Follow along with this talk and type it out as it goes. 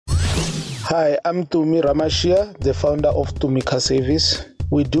Hi, I'm Tumi Ramashia, the founder of Tumi Car Service.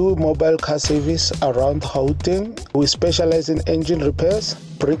 We do mobile car service around Gauteng. We specialize in engine repairs,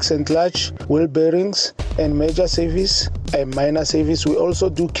 brakes and clutch, wheel bearings, and major service and minor service. We also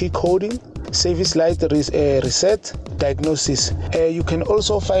do key coding, service light reset, diagnosis. You can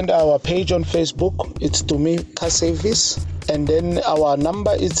also find our page on Facebook. It's Tumi Car Service. And then our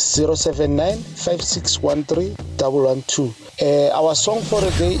number is 079-5613-112. Our song for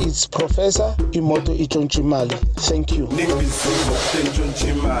the day is Professor Imoto Ichonchimali. Thank you.